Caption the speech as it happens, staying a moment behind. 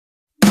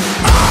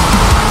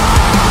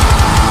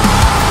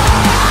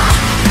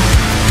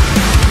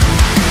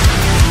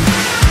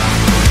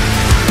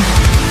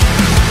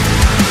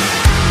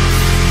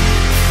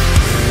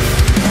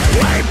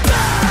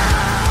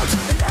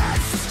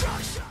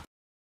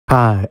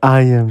Hi,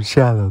 I am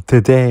Shadow.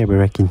 Today we're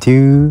reacting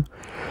to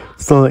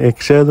Sonic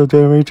Shadow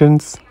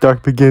Generations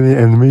Dark Beginning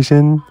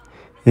animation.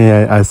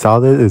 And I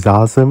saw it, it's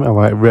awesome. I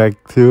might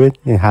react to it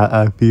and how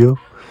I feel.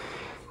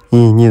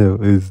 And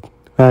it's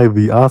might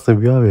be awesome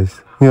to be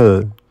honest.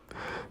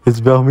 It's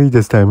about me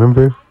this time,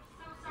 remember?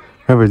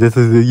 Remember, this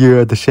is the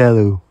year of the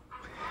shadow.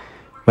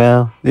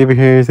 Well, if you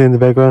hear anything in the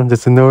background,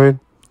 just ignore it.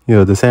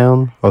 The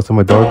sound. Also,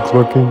 my dog's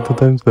working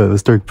sometimes, but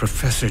let's start.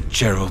 Professor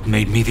Gerald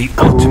made me the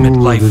ultimate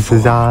life form. This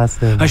is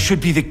awesome. I should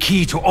be the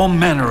key to all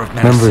manner of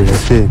medicine. Remember,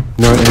 that's it.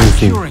 Not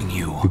anything. Curing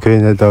you. Okay,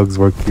 that dog's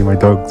working. My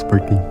dog's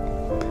barking.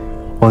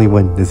 Only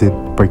one. That's it.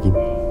 Barking.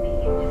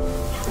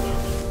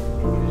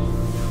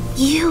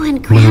 You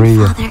and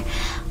Grandfather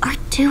are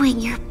doing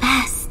your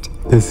best.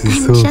 This is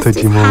I'm so just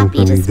touching as moment for happy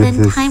me. to spend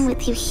This is time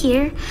with you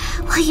here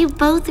while you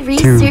both too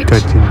research.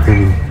 touching for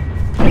me.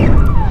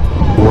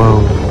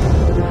 Whoa.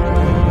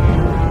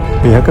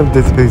 Hey, how come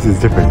this place is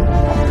different?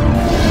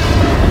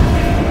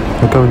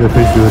 How come the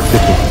place looks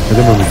different? I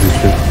don't remember this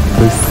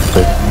place,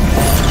 but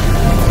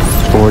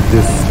or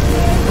this.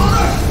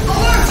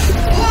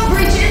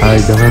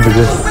 I don't remember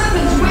this.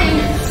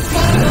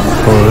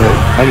 Or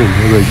I don't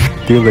know, like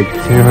do like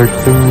King Heart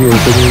thing or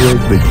something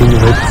like the King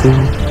Heart thing.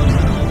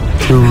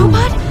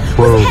 Robot,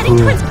 we're heading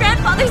towards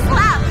Grandfather's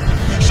lab.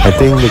 I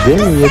think the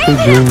game is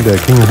actually doing the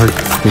King Hearts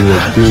thing,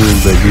 like doing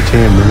the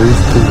Rechan Memories,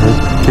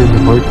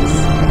 King Hearts.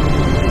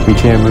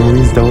 Rechan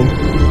Memories, don't.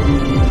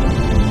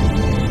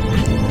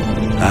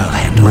 I'll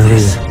handle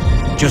this.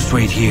 Just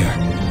wait here.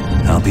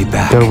 I'll be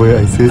back. That way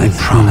I see it. I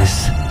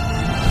promise.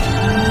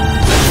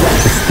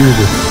 Let's do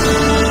this.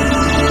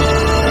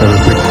 I will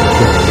break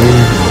the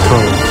aim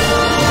control.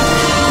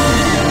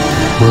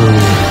 Whoa.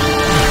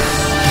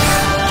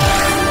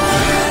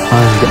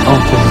 I'm the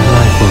ultimate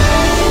rifle.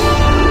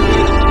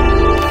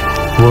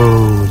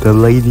 Whoa, the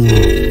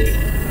lady.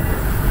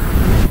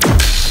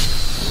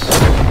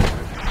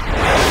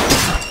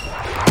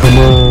 Come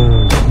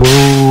on.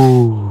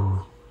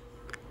 Whoa.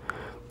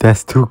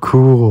 That's too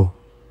cool.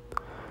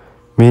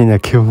 Man, I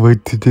can't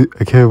wait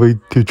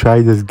to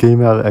try this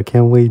game out. I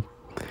can't wait.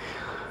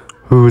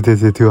 Ooh,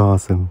 this is too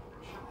awesome.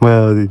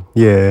 Well,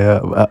 yeah,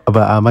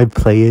 but I might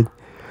play it.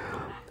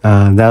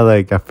 Not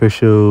like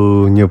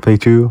official,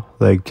 playthrough,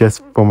 like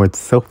just for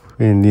myself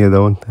and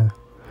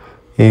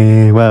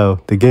and wow,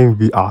 the game would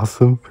be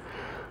awesome.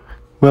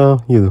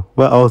 Well,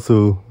 but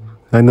also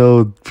I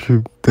know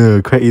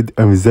the creator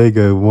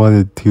Sega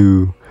wanted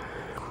to,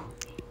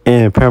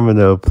 and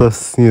Permanent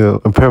plus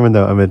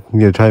Permanent. I mean,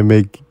 try to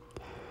make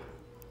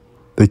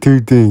like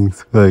two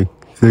things. Like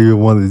Sega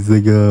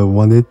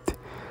wanted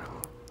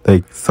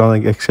like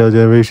Sonic XL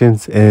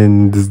Generations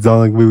and the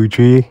Sonic Movie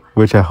 3,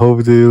 which I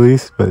hope to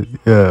release. But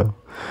yeah,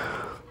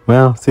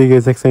 well, see you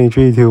guys next time.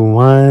 3, 2,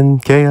 1,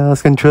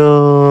 Chaos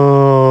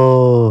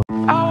Control. Give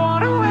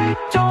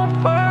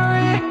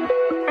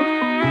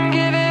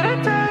it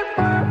a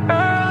time, we're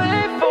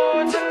early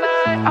for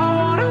tonight.